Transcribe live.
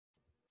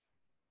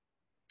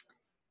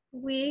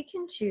We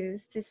can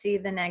choose to see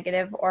the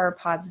negative or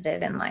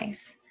positive in life.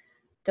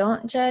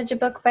 Don't judge a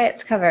book by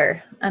its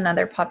cover,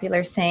 another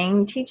popular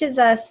saying, teaches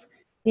us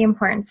the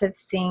importance of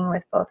seeing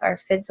with both our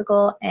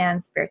physical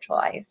and spiritual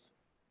eyes.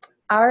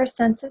 Our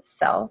sense of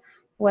self,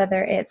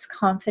 whether it's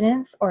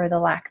confidence or the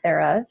lack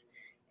thereof,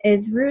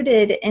 is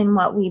rooted in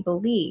what we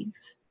believe.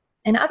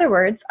 In other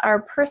words,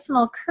 our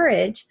personal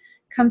courage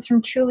comes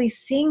from truly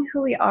seeing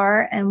who we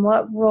are and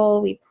what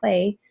role we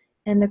play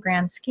in the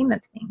grand scheme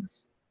of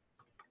things.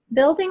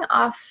 Building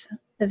off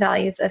the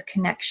values of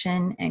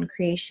connection and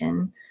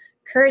creation,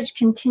 courage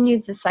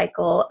continues the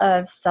cycle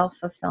of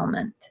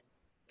self-fulfillment.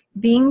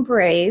 Being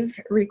brave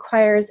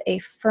requires a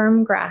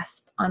firm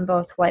grasp on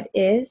both what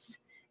is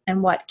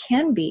and what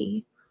can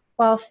be,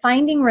 while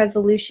finding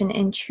resolution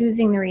in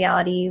choosing the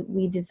reality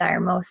we desire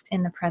most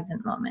in the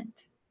present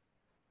moment.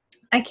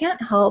 I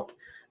can't help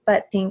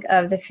but think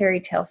of the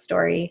fairy tale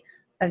story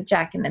of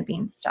Jack and the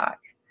Beanstalk.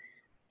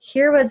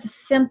 Here was a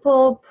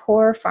simple,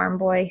 poor farm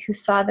boy who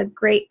saw the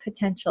great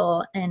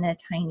potential in a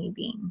tiny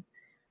bean.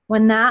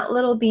 When that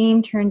little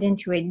bean turned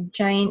into a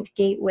giant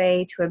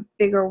gateway to a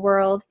bigger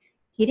world,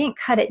 he didn't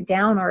cut it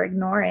down or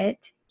ignore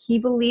it. He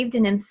believed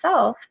in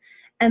himself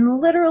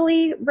and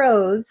literally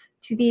rose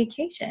to the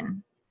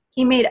occasion.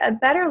 He made a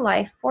better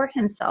life for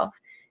himself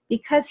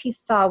because he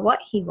saw what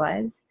he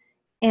was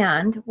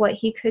and what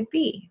he could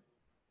be.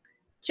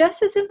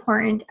 Just as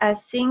important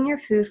as seeing your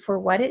food for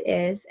what it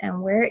is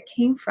and where it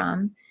came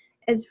from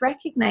is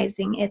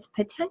recognizing its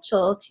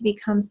potential to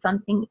become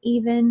something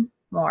even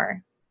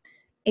more.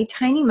 A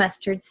tiny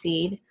mustard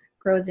seed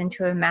grows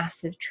into a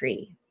massive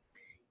tree.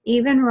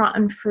 Even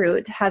rotten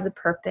fruit has a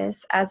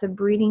purpose as a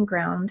breeding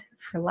ground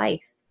for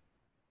life.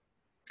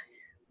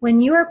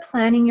 When you are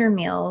planning your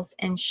meals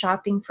and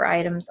shopping for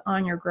items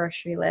on your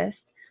grocery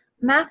list,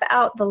 map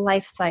out the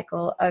life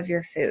cycle of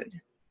your food.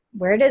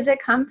 Where does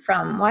it come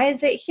from? Why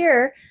is it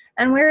here?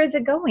 And where is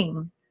it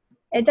going?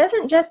 It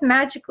doesn't just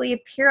magically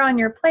appear on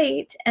your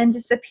plate and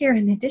disappear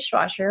in the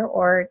dishwasher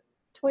or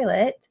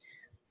toilet.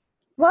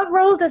 What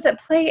role does it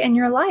play in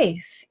your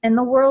life, in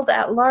the world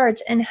at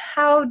large, and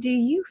how do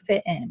you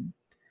fit in?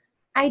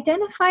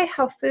 Identify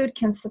how food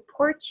can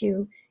support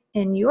you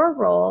in your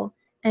role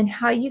and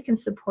how you can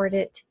support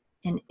it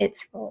in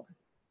its role.